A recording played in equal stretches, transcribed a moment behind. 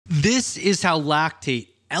This is how lactate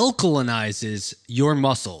alkalinizes your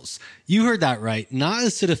muscles. You heard that right. Not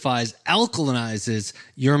acidifies, alkalinizes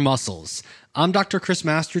your muscles. I'm Dr. Chris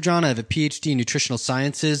Masterjohn. I have a PhD in nutritional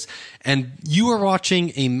sciences, and you are watching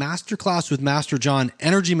a masterclass with Masterjohn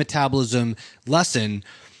energy metabolism lesson.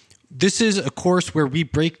 This is a course where we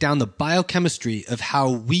break down the biochemistry of how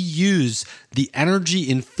we use the energy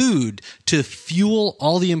in food to fuel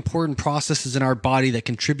all the important processes in our body that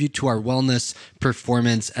contribute to our wellness,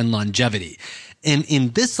 performance, and longevity. And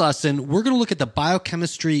in this lesson, we're going to look at the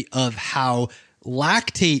biochemistry of how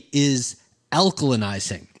lactate is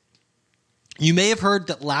alkalinizing. You may have heard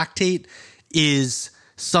that lactate is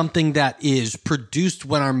something that is produced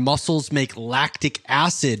when our muscles make lactic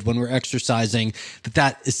acid when we're exercising,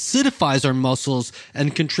 that acidifies our muscles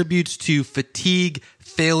and contributes to fatigue,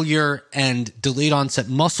 failure, and delayed onset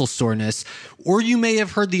muscle soreness. Or you may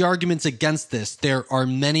have heard the arguments against this. There are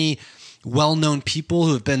many well-known people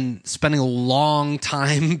who have been spending a long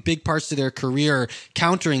time, big parts of their career,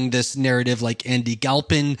 countering this narrative, like Andy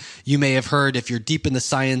Galpin. You may have heard, if you're deep in the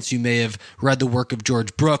science, you may have read the work of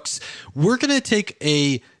George Brooks. We're going to take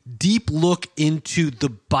a deep look into the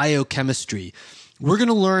biochemistry. We're going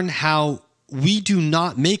to learn how we do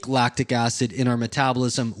not make lactic acid in our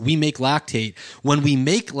metabolism. We make lactate. When we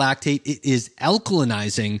make lactate, it is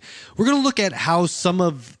alkalinizing. We're going to look at how some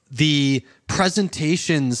of the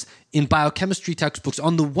presentations in biochemistry textbooks,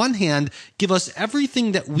 on the one hand, give us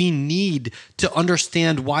everything that we need to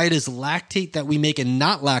understand why it is lactate that we make and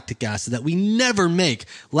not lactic acid, that we never make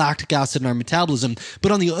lactic acid in our metabolism.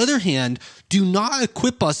 But on the other hand, do not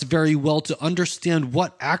equip us very well to understand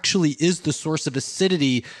what actually is the source of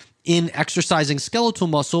acidity in exercising skeletal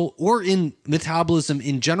muscle or in metabolism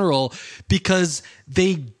in general, because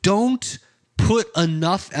they don't put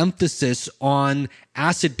enough emphasis on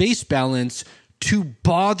acid-base balance to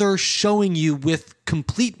bother showing you with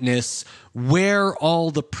completeness where all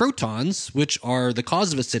the protons, which are the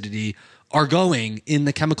cause of acidity, are going in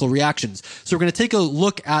the chemical reactions. So we're going to take a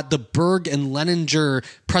look at the Berg and Lehninger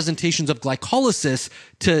presentations of glycolysis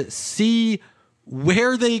to see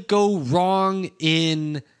where they go wrong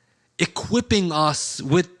in equipping us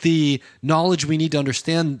with the knowledge we need to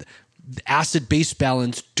understand acid-base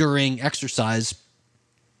balance during exercise.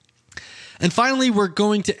 And finally, we're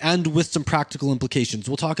going to end with some practical implications.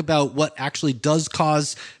 We'll talk about what actually does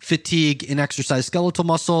cause fatigue in exercise skeletal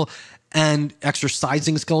muscle and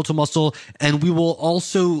exercising skeletal muscle. And we will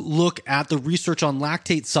also look at the research on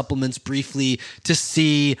lactate supplements briefly to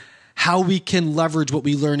see how we can leverage what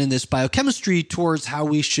we learn in this biochemistry towards how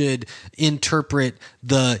we should interpret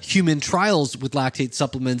the human trials with lactate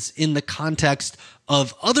supplements in the context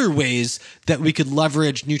of other ways that we could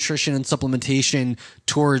leverage nutrition and supplementation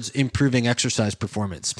towards improving exercise performance.